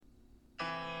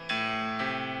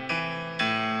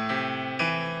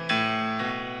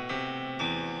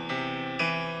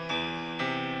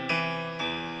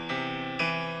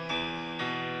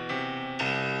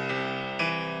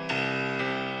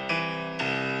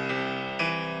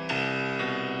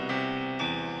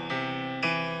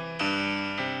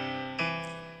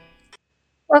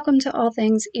Welcome to All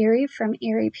Things Erie from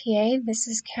Erie, PA. This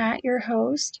is Kat, your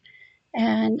host,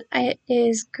 and it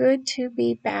is good to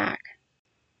be back.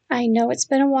 I know it's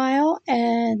been a while,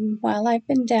 and while I've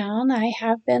been down, I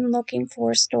have been looking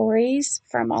for stories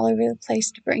from all over the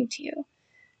place to bring to you.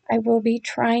 I will be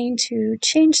trying to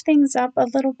change things up a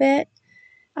little bit.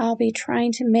 I'll be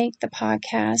trying to make the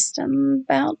podcast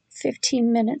about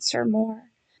 15 minutes or more.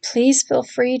 Please feel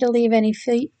free to leave any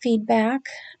feedback.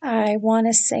 I want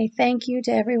to say thank you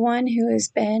to everyone who has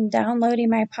been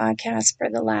downloading my podcast for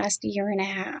the last year and a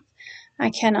half. I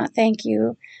cannot thank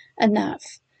you enough.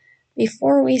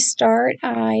 Before we start,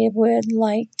 I would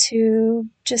like to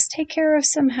just take care of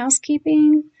some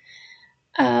housekeeping,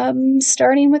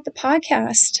 starting with the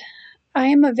podcast. I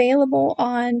am available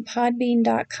on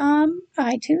podbean.com,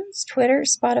 iTunes, Twitter,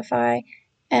 Spotify,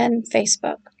 and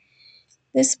Facebook.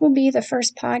 This will be the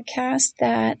first podcast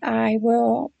that I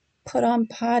will put on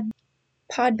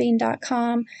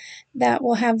podbean.com that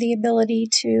will have the ability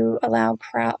to allow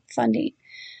crowdfunding.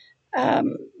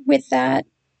 With that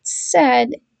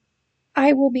said,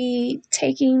 I will be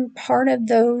taking part of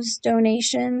those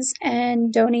donations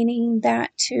and donating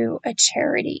that to a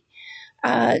charity.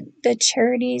 The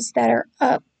charities that are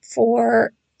up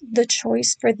for the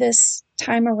choice for this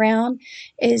time around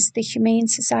is the Humane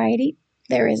Society.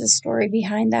 There is a story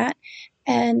behind that,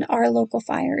 and our local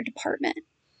fire department.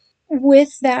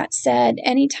 With that said,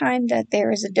 anytime that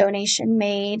there is a donation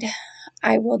made,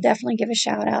 I will definitely give a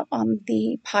shout out on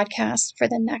the podcast for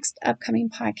the next upcoming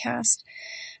podcast.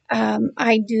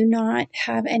 I do not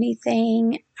have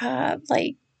anything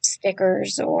like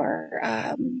stickers or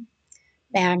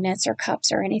magnets or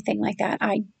cups or anything like that.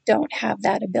 I don't have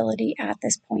that ability at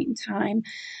this point in time.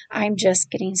 I'm just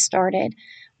getting started.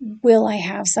 Will I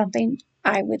have something?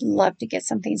 I would love to get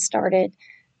something started,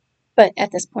 but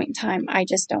at this point in time, I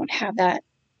just don't have that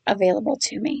available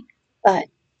to me. But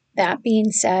that being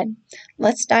said,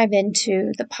 let's dive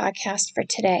into the podcast for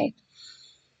today.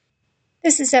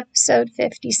 This is episode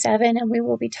 57, and we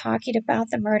will be talking about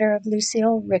the murder of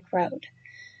Lucille Rickrode.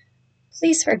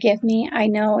 Please forgive me. I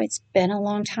know it's been a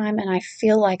long time, and I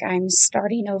feel like I'm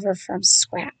starting over from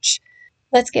scratch.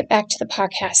 Let's get back to the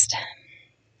podcast.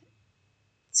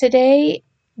 Today,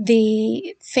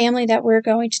 the family that we're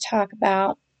going to talk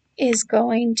about is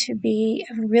going to be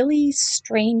a really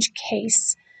strange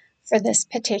case for this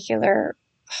particular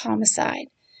homicide.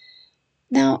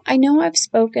 Now, I know I've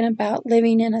spoken about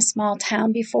living in a small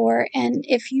town before, and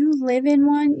if you live in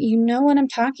one, you know what I'm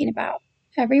talking about.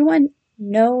 Everyone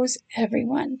knows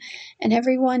everyone, and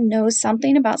everyone knows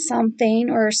something about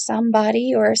something or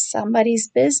somebody's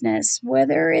business,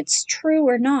 whether it's true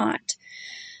or not.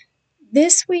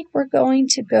 This week, we're going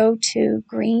to go to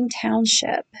Green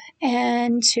Township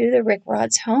and to the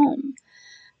Rickrode's home.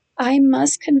 I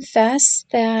must confess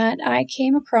that I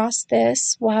came across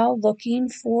this while looking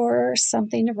for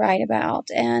something to write about,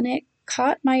 and it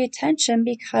caught my attention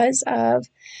because of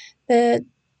the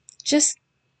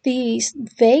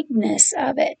vagueness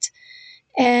of it.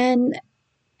 And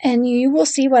you will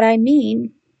see what I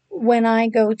mean when I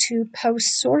go to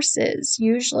post sources.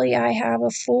 Usually I have a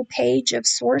full page of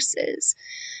sources.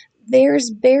 There's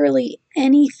barely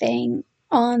anything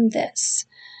on this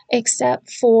except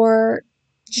for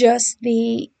just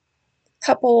the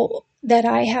couple that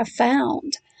I have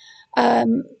found.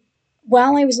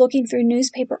 While I was looking through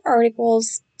newspaper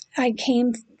articles, I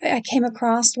came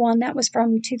across one that was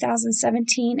from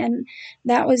 2017, and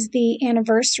that was the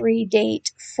anniversary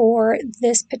date for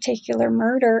this particular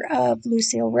murder of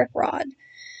Lucille Rickrode.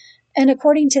 And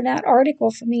according to that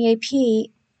article from the AP,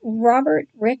 Robert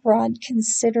Rickrode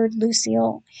considered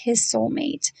Lucille his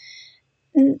soulmate.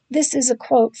 And this is a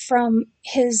quote from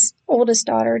his oldest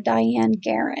daughter, Diane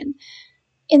Guerin.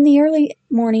 In the early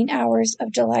morning hours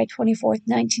of July 24th,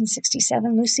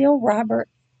 1967, Lucille, Robert,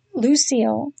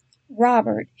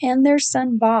 and their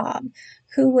son Bob,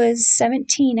 who was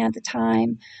 17 at the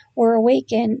time, were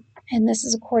awakened, and this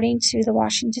is according to the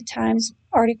Washington Times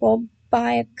article,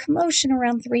 by a commotion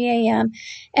around 3 a.m.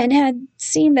 and had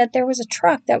seen that there was a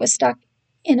truck that was stuck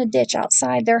in a ditch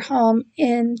outside their home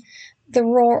in the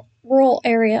rural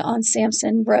area on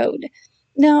Sampson Road.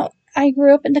 Now, I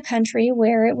grew up in the country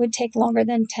where it would take longer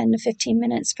than 10 to 15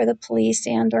 minutes for the police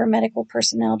and or medical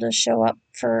personnel to show up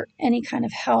for any kind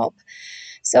of help.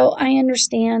 So I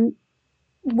understand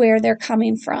where they're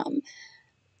coming from.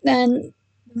 And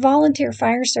volunteer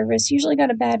fire service usually got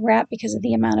a bad rap because of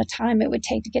the amount of time it would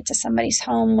take to get to somebody's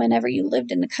home whenever you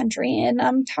lived in the country. And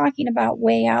I'm talking about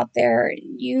way out there.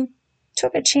 You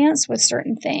took a chance with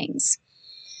certain things.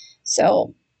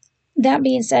 So that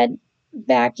being said,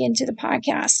 back into the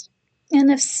podcast. And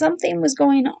if something was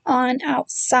going on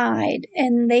outside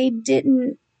and they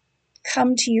didn't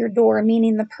come to your door,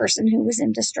 meaning the person who was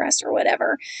in distress or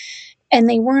whatever, and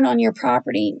they weren't on your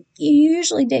property, you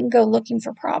usually didn't go looking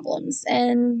for problems.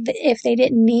 And if they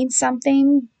didn't need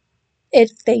something,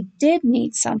 if they did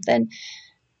need something,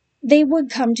 they would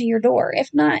come to your door. If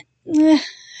not,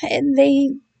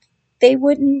 they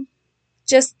wouldn't.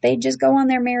 They just go on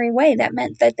their merry way. That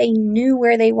meant that they knew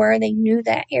where they were, they knew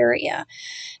that area,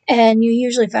 and you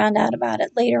usually found out about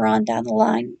it later on down the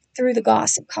line through the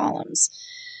gossip columns.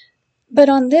 But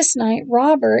on this night,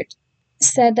 Robert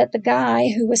said that the guy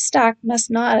who was stuck must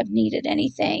not have needed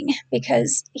anything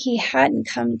because he hadn't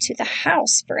come to the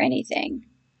house for anything.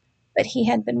 But he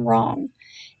had been wrong.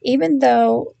 Even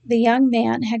though the young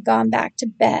man had gone back to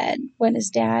bed when his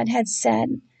dad had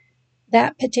said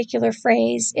that particular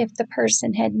phrase, if the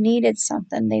person had needed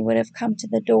something, they would have come to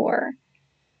the door,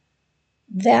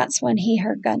 that's when he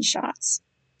heard gunshots.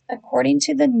 According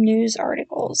to the news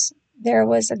articles, there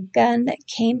was a gun that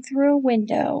came through a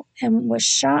window and was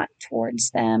shot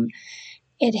towards them.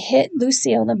 It hit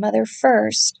Lucille, the mother,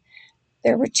 first.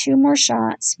 There were two more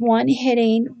shots, one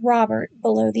hitting Robert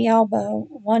below the elbow,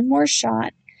 one more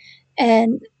shot,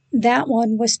 and that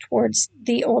one was towards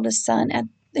the oldest son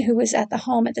who was at the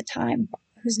home at the time,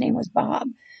 whose name was Bob,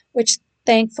 which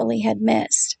thankfully had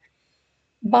missed.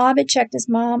 Bob had checked his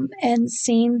mom and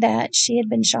seen that she had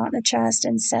been shot in the chest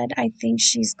and said, "I think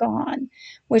she's gone,"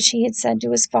 which he had said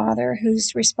to his father,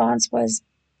 whose response was,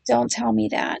 "Don't tell me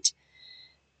that."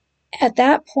 At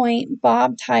that point,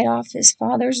 Bob tied off his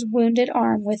father's wounded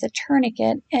arm with a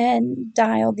tourniquet and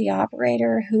dialed the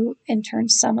operator, who in turn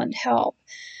summoned help.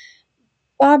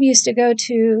 Bob used to go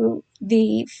to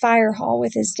the fire hall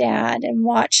with his dad and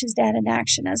watch his dad in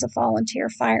action as a volunteer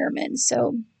fireman,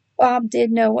 so Bob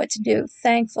did know what to do,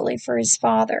 thankfully for his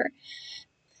father.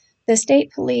 The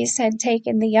state police had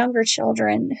taken the younger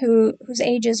children, whose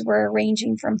ages were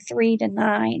ranging from 3 to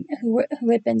 9, who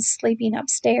had been sleeping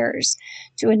upstairs,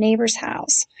 to a neighbor's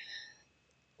house.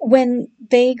 When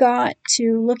they got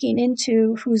to looking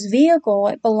into whose vehicle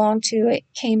it belonged to, it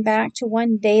came back to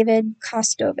one David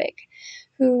Kostovic,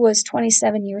 who was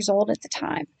 27 years old at the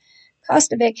time.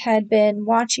 Kostovic had been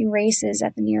watching races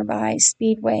at the nearby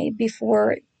speedway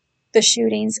before the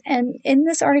shootings, and in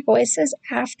this article it says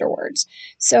afterwards.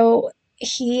 So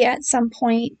he at some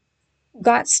point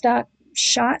got stuck,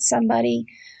 shot somebody,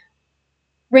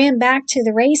 ran back to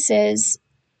the races,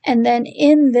 and then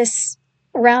in this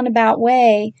roundabout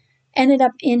way ended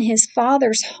up in his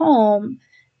father's home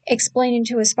explaining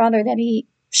to his father that he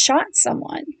shot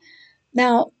someone.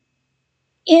 Now,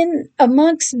 in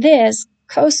amongst this,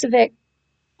 Kostovic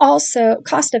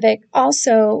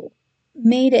also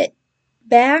made it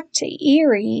back to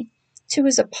Erie to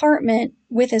his apartment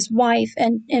with his wife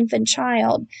and infant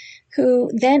child, who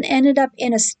then ended up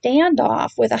in a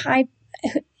standoff with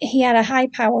he had a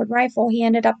high-powered rifle. He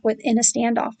ended up in a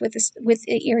standoff with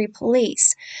the Erie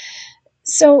police.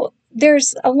 So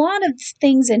there's a lot of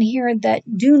things in here that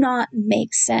do not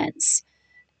make sense.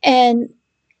 And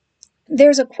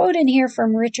there's a quote in here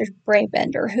from Richard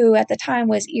Brabender, who at the time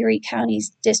was Erie County's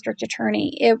district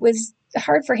attorney. It was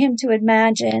hard for him to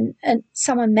imagine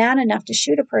someone mad enough to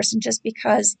shoot a person just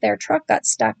because their truck got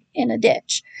stuck in a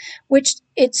ditch, which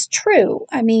it's true.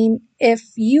 I mean, if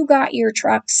you got your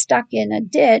truck stuck in a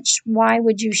ditch, why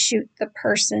would you shoot the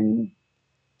person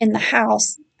in the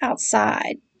house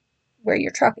outside where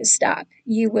your truck is stuck?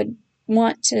 You would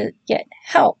want to get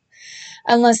help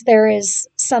unless there is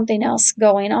something else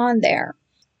going on there.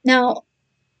 Now,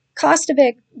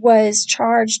 Kostovic was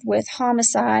charged with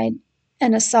homicide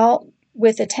and assault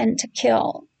with intent to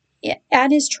kill.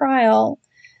 At his trial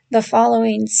the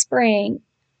following spring,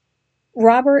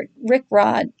 Robert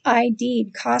Rickrode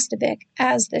ID'd Kostovic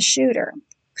as the shooter.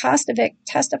 Kostovic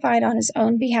testified on his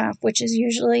own behalf, which is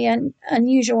usually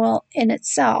unusual in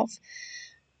itself.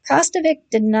 Kostovic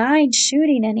denied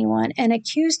shooting anyone and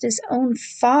accused his own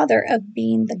father of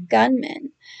being the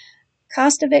gunman.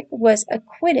 Kostovic was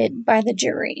acquitted by the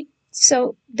jury.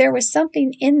 So there was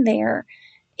something in there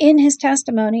in his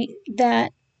testimony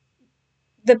that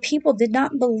the people did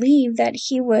not believe that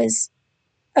he was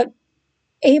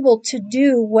able to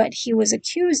do what he was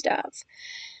accused of.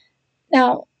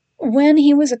 Now, when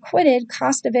he was acquitted,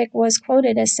 Kostovic was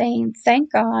quoted as saying,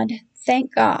 "Thank God,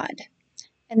 thank God."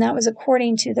 And that was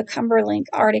according to the Cumberlink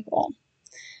article.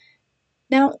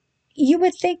 Now, you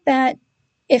would think that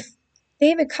if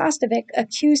David Kostovic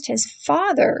accused his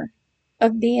father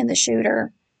of being the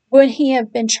shooter, would he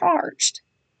have been charged?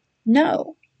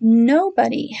 No,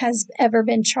 nobody has ever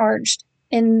been charged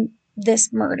in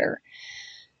this murder.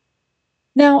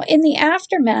 Now, in the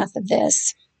aftermath of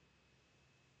this,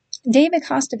 David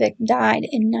Kostovic died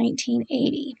in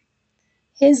 1980.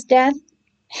 His death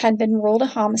had been ruled a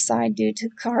homicide due to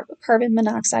carbon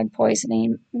monoxide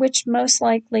poisoning, which most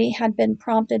likely had been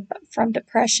prompted from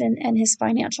depression and his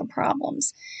financial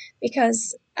problems.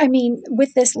 Because, I mean,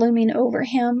 with this looming over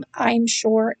him, I'm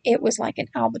sure it was like an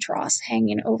albatross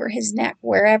hanging over his neck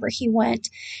wherever he went.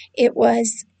 It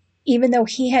was, even though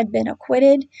he had been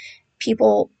acquitted,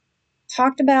 people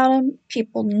talked about him,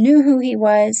 people knew who he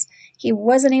was. He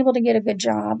wasn't able to get a good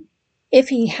job if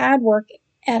he had work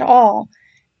at all.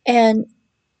 And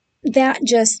that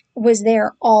just was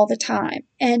there all the time.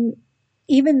 And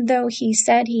even though he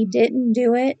said he didn't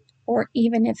do it, or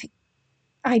even if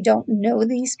I don't know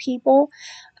these people,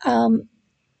 um,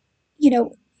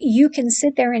 you can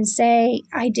sit there and say,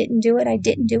 I didn't do it, I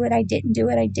didn't do it, I didn't do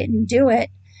it, I didn't do it.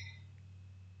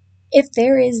 If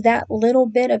there is that little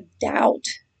bit of doubt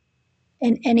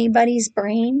in anybody's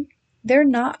brain, they're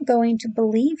not going to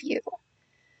believe you.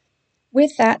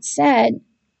 With that said,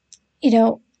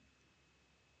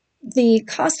 the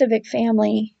Kostovic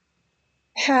family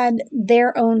had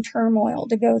their own turmoil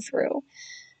to go through.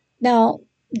 Now,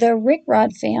 the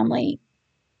Rickrode family,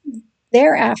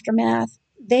 their aftermath,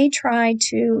 they tried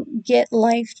to get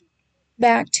life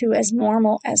back to as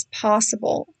normal as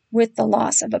possible with the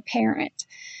loss of a parent.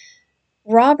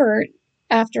 Robert,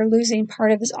 after losing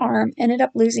part of his arm, ended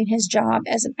up losing his job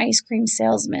as an ice cream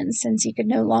salesman since he could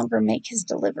no longer make his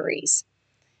deliveries.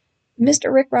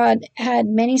 Mr. Rickrode had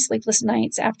many sleepless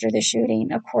nights after the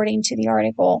shooting, according to the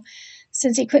article,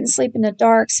 since he couldn't sleep in the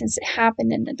dark since it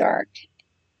happened in the dark.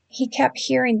 He kept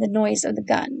hearing the noise of the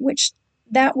gun, which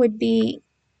that would be,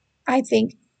 I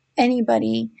think,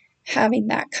 anybody having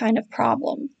that kind of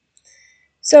problem.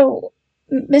 So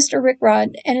Mr.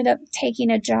 Rickrode ended up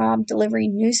taking a job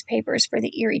delivering newspapers for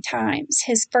the Erie Times.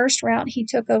 His first route he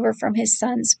took over from his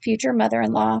son's future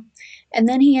mother-in-law, and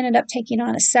then he ended up taking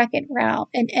on a second route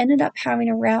and ended up having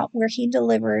a route where he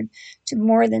delivered to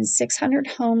more than 600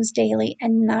 homes daily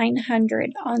and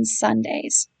 900 on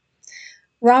Sundays.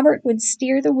 Robert would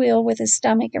steer the wheel with his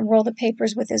stomach and roll the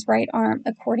papers with his right arm,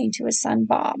 according to his son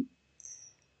Bob.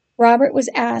 Robert was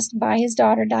asked by his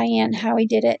daughter Diane how he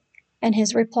did it, and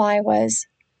his reply was,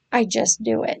 I just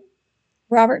do it.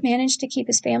 Robert managed to keep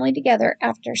his family together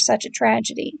after such a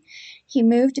tragedy. He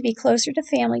moved to be closer to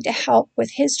family to help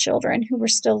with his children who were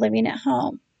still living at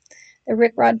home. The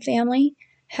Rickrode family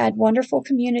had wonderful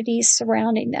communities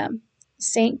surrounding them.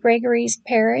 St. Gregory's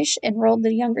Parish enrolled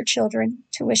the younger children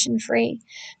tuition free.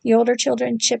 The older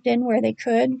children chipped in where they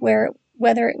could,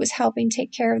 whether it was helping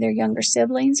take care of their younger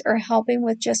siblings or helping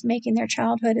with just making their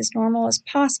childhood as normal as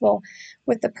possible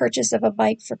with the purchase of a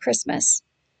bike for Christmas.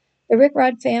 The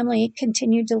Rickrode family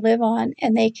continued to live on,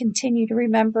 and they continue to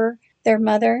remember their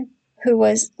mother, who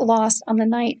was lost on the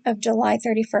night of July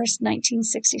 31st,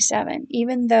 1967,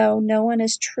 even though no one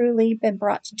has truly been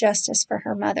brought to justice for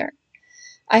her mother.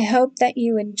 I hope that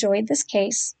you enjoyed this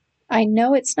case. I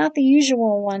know it's not the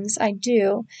usual ones I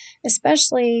do,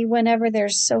 especially whenever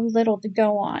there's so little to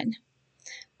go on.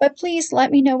 But please let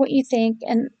me know what you think,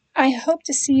 and I hope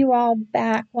to see you all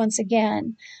back once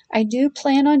again. I do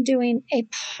plan on doing a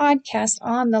podcast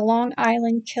on the Long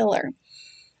Island Killer.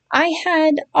 I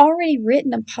had already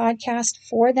written a podcast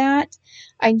for that.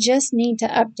 I just need to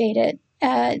update it,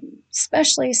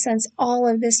 especially since all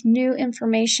of this new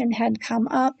information had come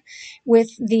up with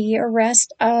the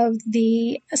arrest of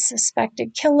the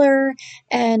suspected killer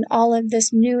and all of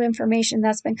this new information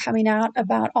that's been coming out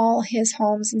about all his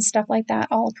homes and stuff like that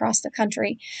all across the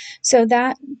country. So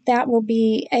that will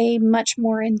be a much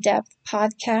more in-depth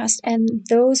podcast, and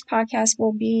those podcasts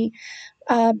will be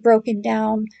broken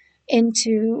down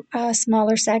into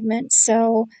smaller segments,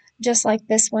 so just like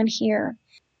this one here.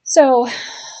 So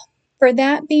for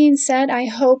that being said, I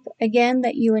hope again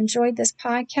that you enjoyed this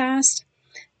podcast.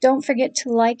 Don't forget to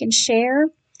like and share.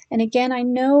 And again, I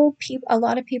know a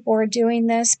lot of people are doing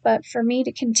this, but for me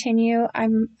to continue,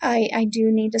 I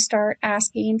do need to start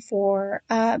asking for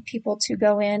people to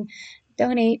go in,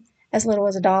 donate as little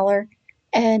as $1,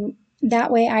 and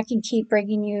that way I can keep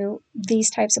bringing you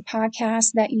these types of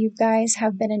podcasts that you guys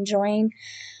have been enjoying.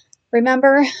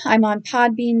 Remember, I'm on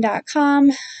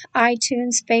podbean.com,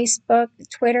 iTunes, Facebook,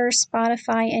 Twitter,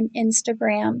 Spotify, and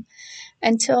Instagram.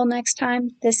 Until next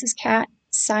time, this is Kat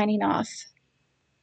signing off.